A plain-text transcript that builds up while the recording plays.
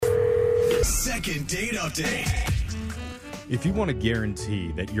Second date update. If you want to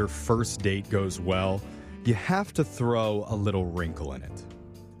guarantee that your first date goes well, you have to throw a little wrinkle in it.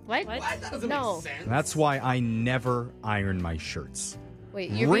 What? That doesn't No. make sense. That's why I never iron my shirts. Wait,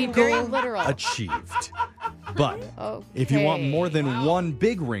 you're being very Wrinkle literal. achieved. But Okay. if you want more than one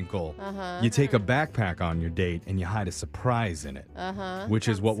big wrinkle, Uh-huh. you take a backpack on your date and you hide a surprise in it. Which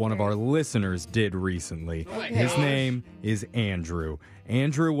is what one of our listeners did recently. my His gosh. name is Andrew.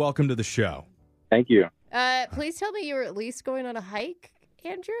 Andrew, welcome to the show. Thank you. Please tell me you were at least going on a hike,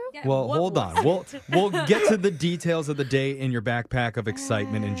 Andrew? Yeah, Well, what hold was on. We'll get to the details of the date in your backpack of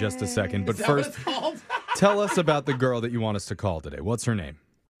excitement in just a second. But Is that what first, it's called? tell us about the girl that you want us to call today. What's her name?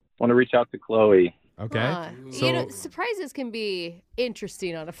 Want to reach out to Chloe. Okay. So, You know, surprises can be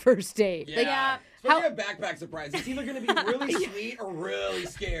interesting on a first date. Yeah. How- Especially a backpack surprise. It's either going to be really sweet or really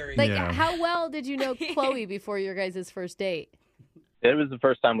scary. Like, Yeah. how well did you know Chloe before your guys' first date? It was the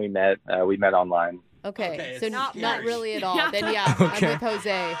first time we met. We met online. Okay, Okay, so it's not scary. really at all. Yeah. Then yeah, Okay. I'm with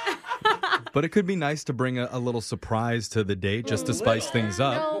Jose. but it could be nice to bring a little surprise to the date just to spice Little. things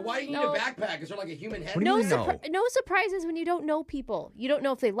up. No. But why do you need No. a backpack? Is there like a human head? What do you No, mean, no? no surprises when you don't know people. You don't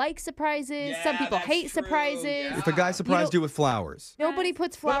know if they like surprises. Some Yeah, people that's hate true. surprises. Yeah. If a guy surprised You you with flowers. Nobody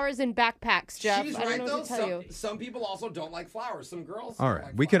puts flowers in backpacks, Jeff. She's I don't right, know though. what to tell you. Some people also don't like flowers. Some girls All don't right,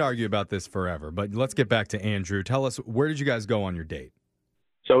 like we could flowers. argue about this forever, but let's get back to Andrew. Tell us, where did you guys go on your date?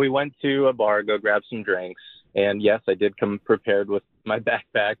 So we went to a bar, go grab some drinks. And yes, I did come prepared with my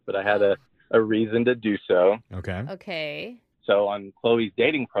backpack, but I had a reason to do so. Okay. Okay. So on Chloe's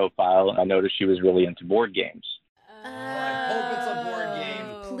dating profile, I noticed she was really into board games. I hope it's a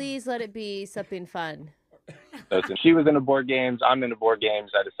board game. Please let it be something fun. So since she was into board games, I'm into board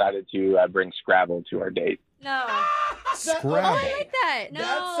games, I decided to bring Scrabble to our date. No. Scrabble. I like that.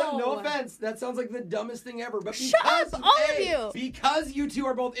 No No. offense. That sounds like the dumbest thing ever. But Shut because, up, all of you. Because you two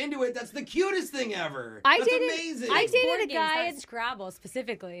are both into it, that's the cutest thing ever. I that's dated- amazing. I dated Board a games, guy not and- Scrabble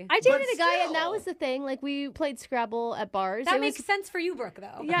specifically. I dated But a guy, and that still. was the thing. Like, we played Scrabble at bars. that It makes was, sense for you, Brooke,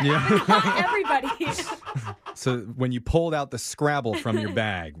 though. yeah. Yeah. Not everybody. So when you pulled out the Scrabble from your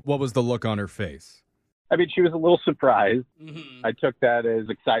bag, what was the look on her face? I mean, she was a little surprised. Mhm. I took that as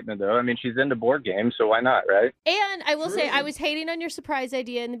excitement, though. I mean, she's into board games, so why not, right? And I will say, True. I was hating on your surprise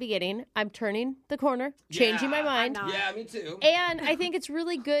idea in the beginning. I'm turning the corner, changing my Yeah, mind. I'm not. Yeah, me too. And I think it's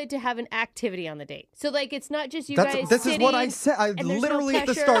really good to have an activity on the date. So, like, it's not just you This guys is what I sitting said. I and there's no literally at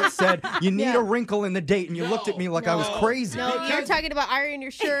the pressure. start said, you need Yeah. a wrinkle in the date, and you looked at me like I was No. crazy. No, you were Because- talking about ironing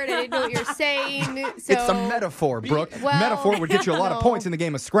your shirt. I didn't know what you're saying. So It's a metaphor, Brooke. Well, Metaphor would get you a lot of no. points in the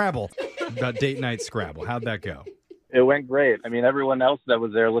game of Scrabble. About date night Scrabble. How'd that go? It went great. I mean, everyone else that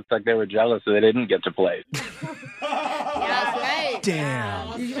was there looked like they were jealous, so they didn't get to play. That's right.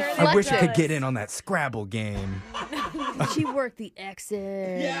 Damn. You really I wish I liked could get in on that Scrabble game. it. She worked the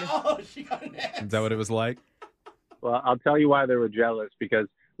exit. Yeah, oh, she got an X. Is that what it was like? Well, I'll tell you why they were jealous, because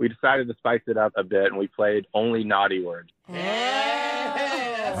we decided to spice it up a bit, and we played only naughty words. Hey,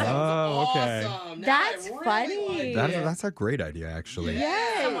 that sounds Oh, okay. awesome. Now That's I really funny. like it. That's a great idea, actually.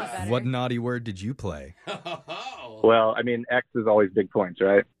 Somewhat better. What naughty word did you play? Oh. Well, I mean, X is always big points,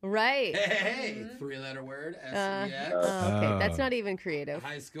 right? Right. Hey, three-letter word, S-E-X. Okay, Oh. that's not even creative.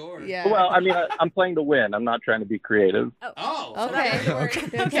 High score. Yeah. Well, I mean, I'm playing to win. I'm not trying to be creative. Oh. so Okay. that's the word.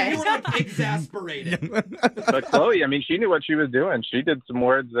 Okay. Okay. You were like exasperated. But Chloe, I mean, she knew what she was doing. She did some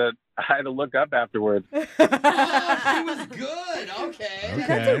words that I had to look up afterwards. Oh, she was good. Okay. Okay.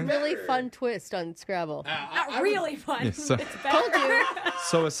 That's a really fun twist on Scrabble. Not really fun. Yeah, so- It's better.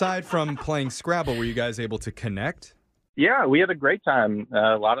 So aside from playing Scrabble, were you guys able to connect? Yeah, we had a great time.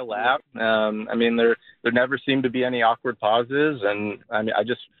 A lot of laughs. I mean, there never seemed to be any awkward pauses, and I mean, I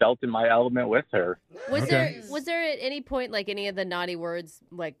just felt in my element with her. Was Okay. there at any point like any of the naughty words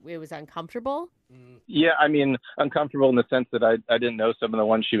like it was uncomfortable? Yeah, I mean, uncomfortable in the sense that I didn't know some of the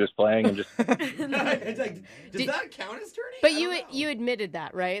ones she was playing, and just It's like, does Did- that count as turning? But I don't know. you admitted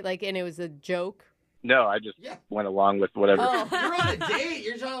that, right? Like, and it was a joke. no, I just Yeah. went along with whatever. Oh. You're on a date.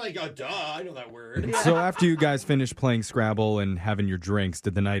 You're trying to like, oh, duh, I know that word. So after you guys finished playing Scrabble and having your drinks,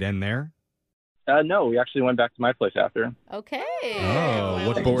 did the night end there? No, we actually went back to my place after. Okay. Oh,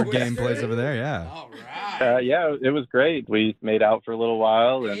 what board game plays over there? Yeah. All right. Yeah, it was great. We made out for a little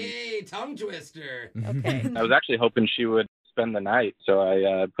while, and Hey, tongue twister. Okay. I was actually hoping she would spend the night, so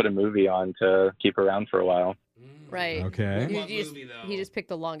I put a movie on to keep her around for a while. Right. Okay. What You movie, though? he just picked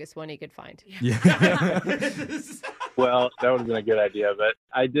the longest one he could find. Yeah. Well, that would have been a good idea, but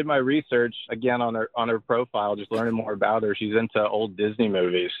I did my research again on her profile, just learning more about her. She's into old Disney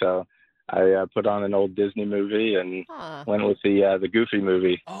movies, so I put on an old Disney movie and Huh. went with the Goofy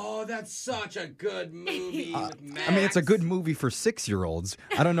movie. Oh, that's such a good movie with Max. I mean, it's a good movie for 6-year-olds.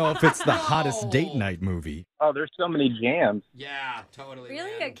 I don't know if it's the hottest date night movie. Oh, there's so many jams. Yeah, totally.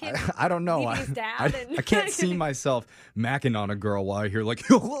 Really? man. A kid? I don't know. Leaving his dad and- I can't see myself macking on a girl while I hear like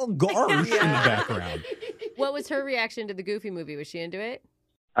little gosh in the background. What was her reaction to the Goofy movie? Was she into it?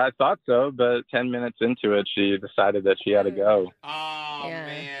 I thought so, but 10 minutes into it, she decided that she had to go. Oh, Yeah.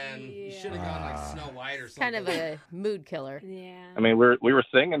 man. You should have gone like Snow White or something. Kind of a mood killer. Yeah. I mean, we were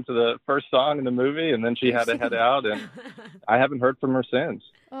singing to the first song in the movie, and then she had to head out, and I haven't heard from her since.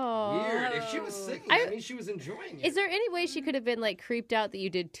 Oh. Weird. If she was singing, I- that means she was enjoying it. Is there any way she could have been like creeped out that you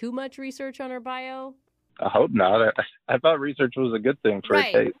did too much research on her bio? I hope not. I thought research was a good thing for a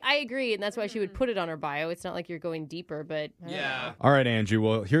Right. date. I agree, and that's why she would put it on her bio. It's not like you're going deeper, but I don't Yeah. know. All right, Andrew.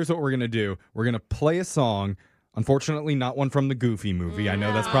 Well, here's what we're going to do. We're going to play a song. Unfortunately, not one from the Goofy movie. I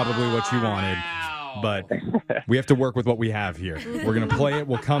know that's probably what you wanted, Wow. but we have to work with what we have here. We're going to play it.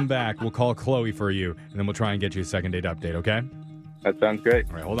 We'll come back. We'll call Chloe for you, and then we'll try and get you a second date update, okay? That sounds great.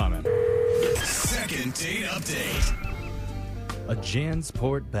 All right, hold on, man. Second date update. A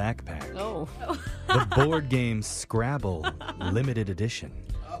Jansport backpack. Oh. The board game Scrabble limited edition.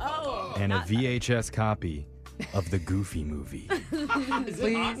 Oh. And a VHS copy of the Goofy movie. Is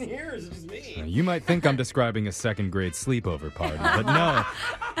it hot in here or is it just me? You might think I'm describing a second grade sleepover party, but no.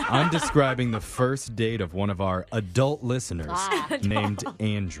 I'm describing the first date of one of our adult listeners named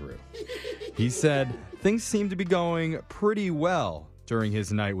Andrew. He said things seemed to be going pretty well during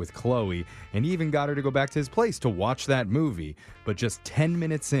his night with Chloe, and he even got her to go back to his place to watch that movie. But just 10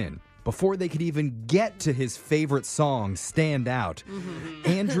 minutes in, before they could even get to his favorite song, Stand Out,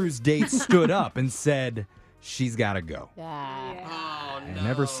 Andrew's date stood up and said, she's got to go. Ah. Oh, no. And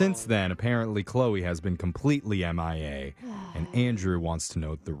ever since then, apparently Chloe has been completely MIA, and Andrew wants to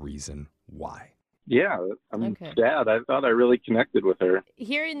know the reason why. Yeah, I'm Okay. sad. I thought I really connected with her.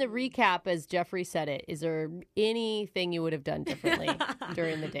 Hearing the recap as Jeffrey said it, is there anything you would have done differently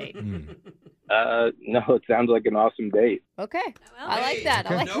during the date? No, it sounds like an awesome date. Okay. I like that.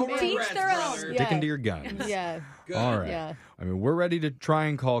 I like no the Teach regrets, their own. brother. Yeah. Sticking to your guns. Yeah. Good. All right. Yeah. I mean, we're ready to try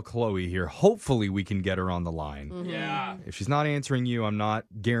and call Chloe here. Hopefully we can get her on the line. Yeah. If she's not answering you, I'm not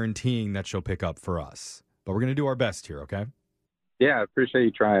guaranteeing that she'll pick up for us. But we're going to do our best here, okay? Yeah, I appreciate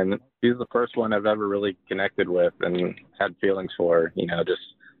you trying. She's the first one I've ever really connected with and had feelings for, just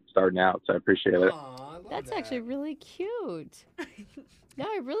starting out. So I appreciate it. Aw, I love That's that. actually really cute. Now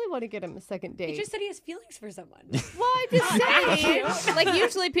I really want to get him a second date. He just said he has feelings for someone. Well, I'm just saying. Like,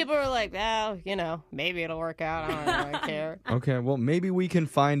 usually people are like, well, maybe it'll work out. I don't really care. Okay, well, maybe we can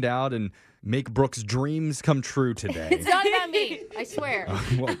find out and make Brooke's dreams come true today. It's not about me. I swear.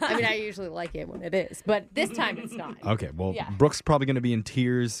 Well, I mean, I usually like it when it is, but this time it's not. okay, well, Yeah. Brooke's probably going to be in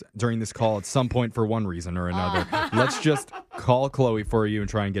tears during this call at some point for one reason or another. Let's just call Chloe for you and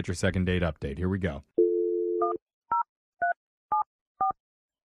try and get your second date update. Here we go.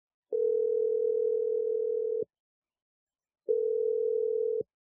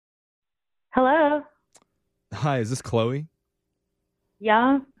 Hello. Hi, is this Chloe?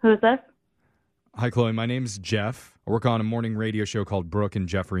 Yeah. Who's this? Hi, Chloe. My name's Jeff. I work on a morning radio show called Brooke and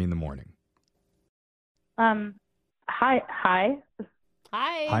Jeffrey in the Morning. Hi. Hi.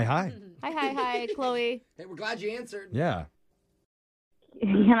 Hi. Hi, Chloe. Hey, we're glad you answered. Yeah.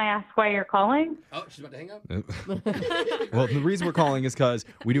 Can I ask why you're calling? Oh, she's about to hang up? Well, the reason we're calling is because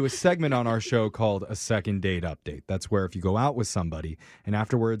we do a segment on our show called a second date update. That's where if you go out with somebody and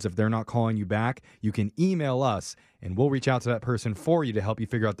afterwards, if they're not calling you back, you can email us and we'll reach out to that person for you to help you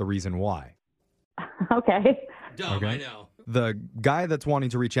figure out the reason why. Okay. Dumb, Okay. I know. The guy that's wanting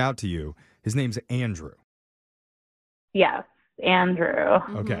to reach out to you, his name's Andrew. Yes, Andrew.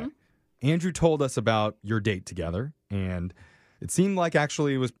 Okay. Andrew told us about your date together, and it seemed like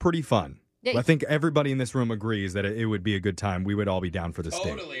actually it was pretty fun. Yeah. I think everybody in this room agrees that it would be a good time. We would all be down for this date.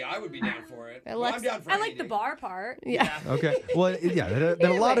 Totally. I would be down for it. I Well, like- I'm down for I any like the date. bar part. Yeah. Okay. Well, yeah, there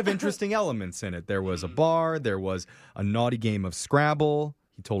are a lot of interesting elements in it. There was a bar. There was a naughty game of Scrabble.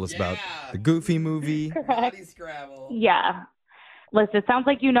 He told us about Yeah. the Goofy movie. Naughty Scrabble. Yeah. Listen, it sounds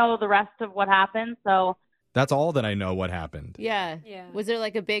like you know the rest of what happened, so That's all that I know what happened. Yeah. Yeah. Was there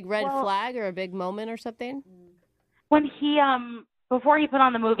like a big red Well- flag or a big moment or something? when he before he put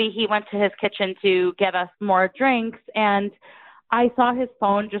on the movie, he went to his kitchen to get us more drinks, and I saw his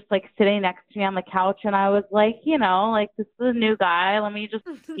phone just like sitting next to me on the couch, and I was like, this is a new guy. Let me just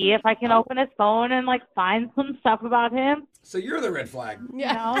see if I can open his phone and like find some stuff about him. So you're the red flag.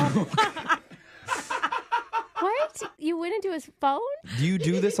 Yeah. You know? What? You went into his phone? Do you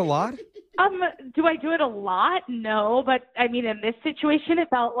do this a lot? Do I do it a lot? No, but I mean, in this situation, it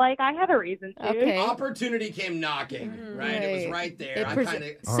felt like I had a reason to. Okay. Opportunity came knocking, right? It was right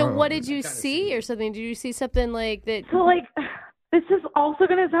there. So what did you see or something? Did you see something like that? So, like, this is also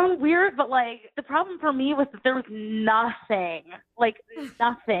going to sound weird, but, like, the problem for me was that there was nothing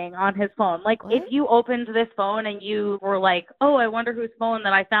on his phone. Like, if you opened this phone and you were like, oh, I wonder whose phone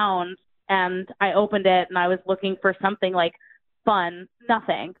that I found, and I opened it and I was looking for something, like, fun,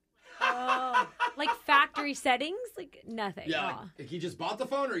 nothing. Oh, like factory settings? Like nothing. Yeah, like he just bought the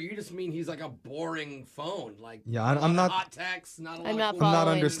phone, or you just mean he's like a boring phone? Like, I'm not. Hot text, not a lot I'm of not cool- I'm not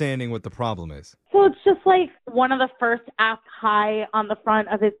following. understanding what the problem is. So it's just like one of the first apps high on the front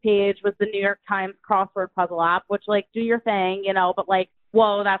of his page was the New York Times crossword puzzle app, which, like, do your thing, but, like,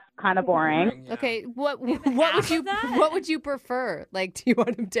 whoa, that's kind of boring. Yeah. Okay, what half would you of that? what would you prefer? Like, do you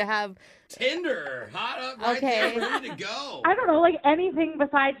want him to have? Tinder, hot up right Okay. there, ready to go. I don't know, like anything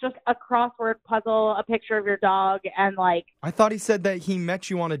besides just a crossword puzzle, a picture of your dog, and like. I thought he said that he met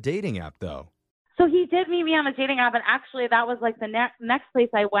you on a dating app, though. So he did meet me on a dating app, and actually that was like the next place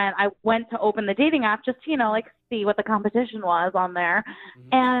I went. I went to open the dating app just to, like see what the competition was on there,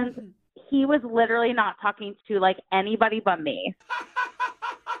 and he was literally not talking to like anybody but me.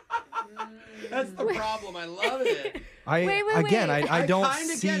 That's the problem. I love it. Wait. I don't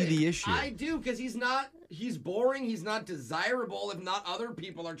kinda see get it. the issue. I do, because he's boring. He's not desirable. If not other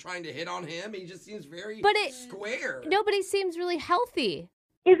people are trying to hit on him, he just seems very square. Nobody seems really healthy.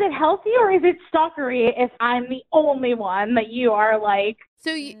 Is it healthy or is it stalkery if I'm the only one that you are like?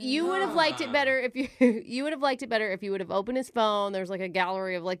 So you would have liked it better if you would have liked it better if you would have opened his phone. There's like a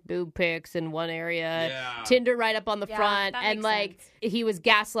gallery of like boob pics in one area, Yeah. Tinder right up on the Yeah, front, that and makes like sense. he was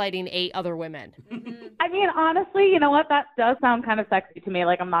gaslighting 8 other women. I mean, honestly, you know what? That does sound kind of sexy to me.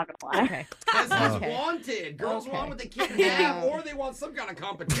 Like, I'm not gonna lie. Okay. Because he's Okay. wanted. Girls Okay. want what they can't Yeah. have, or they want some kind of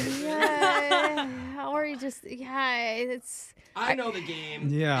competition. Or he just it's. I know the game.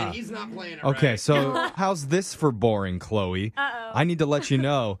 Yeah. And he's not playing it Okay, right. so how's this for boring, Chloe? Uh-oh. I need to let you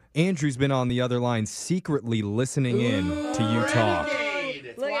know, Andrew's been on the other line secretly listening in to you talk.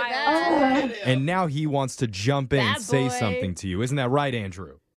 Renegade. Look at wild. that. Look at him. And now he wants to jump in Bad and say boy. something to you. Isn't that right,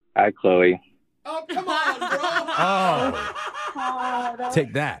 Andrew? Hi, Chloe. Oh, come on, bro. Oh,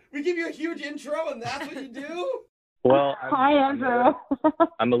 take that. We give you a huge intro, and that's what you do? Well, Hi, Andrew.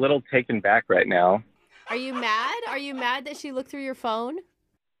 I'm a little taken back right now. Are you mad? Are you mad that she looked through your phone?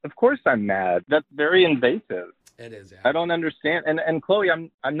 Of course I'm mad. That's very invasive. It is, yeah. I don't understand. And Chloe, I'm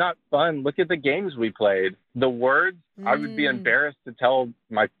not fun. Look at the games we played. The words, I would be embarrassed to tell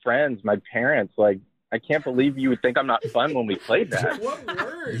my friends, my parents, like, I can't believe you would think I'm not fun when we played that. What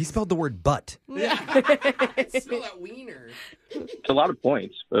word? He spelled the word butt. Yeah. Smell that wiener. It's a lot of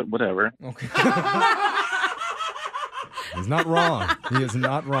points, but whatever. Okay. He's not wrong. He is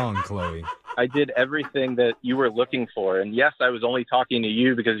not wrong, Chloe. I did everything that you were looking for. And yes, I was only talking to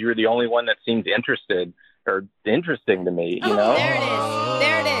you because you were the only one that seemed interested or interesting to me, you know? There it is.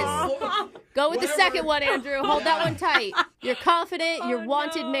 There it is. Go with the Whatever. second one, Andrew. Hold that one tight. You're confident. You're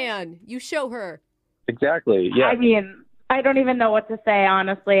wanted man. You show her. Exactly. Yeah. I mean, I don't even know what to say,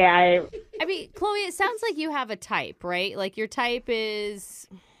 honestly. I mean, Chloe, it sounds like you have a type, right? Like your type is,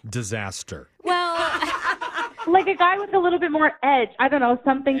 Disaster. well, Like a guy with a little bit more edge. I don't know,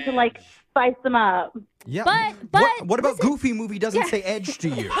 something to like spice them up. Yeah. But what about Goofy movie doesn't say edge to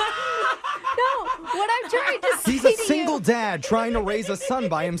you? no, what I'm trying to say He's a to single you, dad trying to raise a son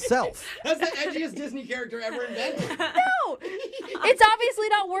by himself. That's the edgiest Disney character ever invented. no, it's obviously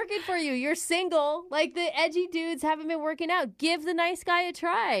not working for you. You're single. Like the edgy dudes haven't been working out. Give the nice guy a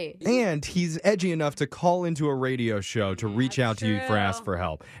try. And he's edgy enough to call into a radio show to reach out to you for true. ask for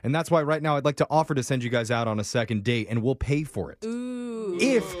help. And that's why right now I'd like to offer to send you guys out on a second date, and we'll pay for it. Ooh.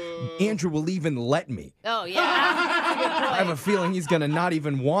 If Andrew will even let me. Oh yeah. That's a good point. I have a feeling he's going to not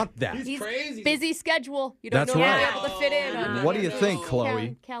even want that. He's crazy. Busy schedule. You don't That's know right. if you'll be able to fit in. on What do you the think,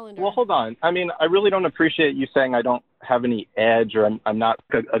 Chloe? Calendar. Well, hold on. I mean, I really don't appreciate you saying I don't have any edge or I'm not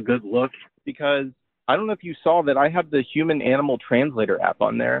a good look, because I don't know if you saw that I have the human animal translator app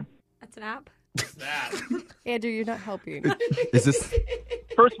on there. That's an app. What's that? Andrew, you're not helping. Is this?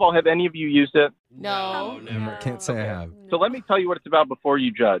 First of all, have any of you used it? No. never. Can't say I have. So let me tell you what it's about before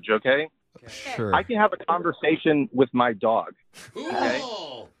you judge, okay? Sure. I can have a conversation with my dog.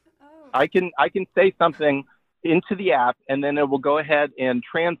 Cool. I can say something into the app, and then it will go ahead and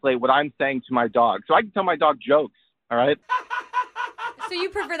translate what I'm saying to my dog. So I can tell my dog jokes, all right? So you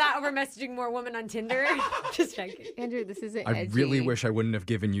prefer that over messaging more women on Tinder? Just checking. Andrew, this isn't I edgy. really wish I wouldn't have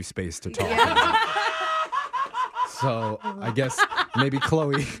given you space to talk. So I guess maybe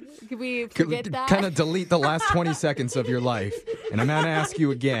Chloe Can we could forget that? kind of delete the last 20 seconds of your life. And I'm going to ask you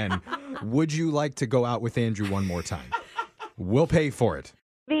again, would you like to go out with Andrew one more time? We'll pay for it.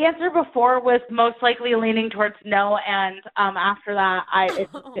 The answer before was most likely leaning towards no, and after that,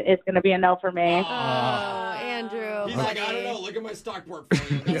 it's going to be a no for me. Oh, Andrew. He's like, I don't know. Look at my stock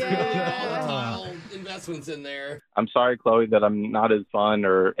portfolio. There's really volatile investments in there. I'm sorry, Chloe, that I'm not as fun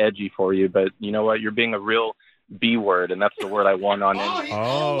or edgy for you, but you know what? You're being a real B word, and that's the word I won on. He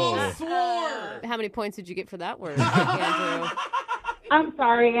almost swore. How many points did you get for that word, Andrew? I'm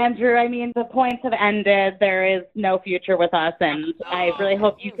sorry, Andrew. I mean, the points have ended. There is no future with us, and I really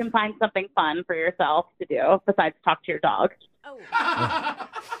hope you can find something fun for yourself to do besides talk to your dog. Oh.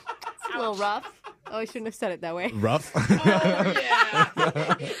 It's a little rough. Oh, I shouldn't have said it that way. Rough?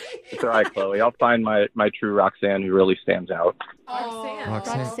 It's all right, Chloe. I'll find my true Roxanne who really stands out.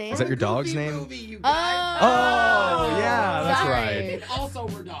 Roxanne? Is that your dog's name? Movie, you Oh, guys. yeah, that's Sorry. right. Also,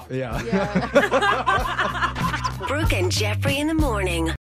 we're dogs. Yeah. Yeah. Brooke and Jeffrey in the morning.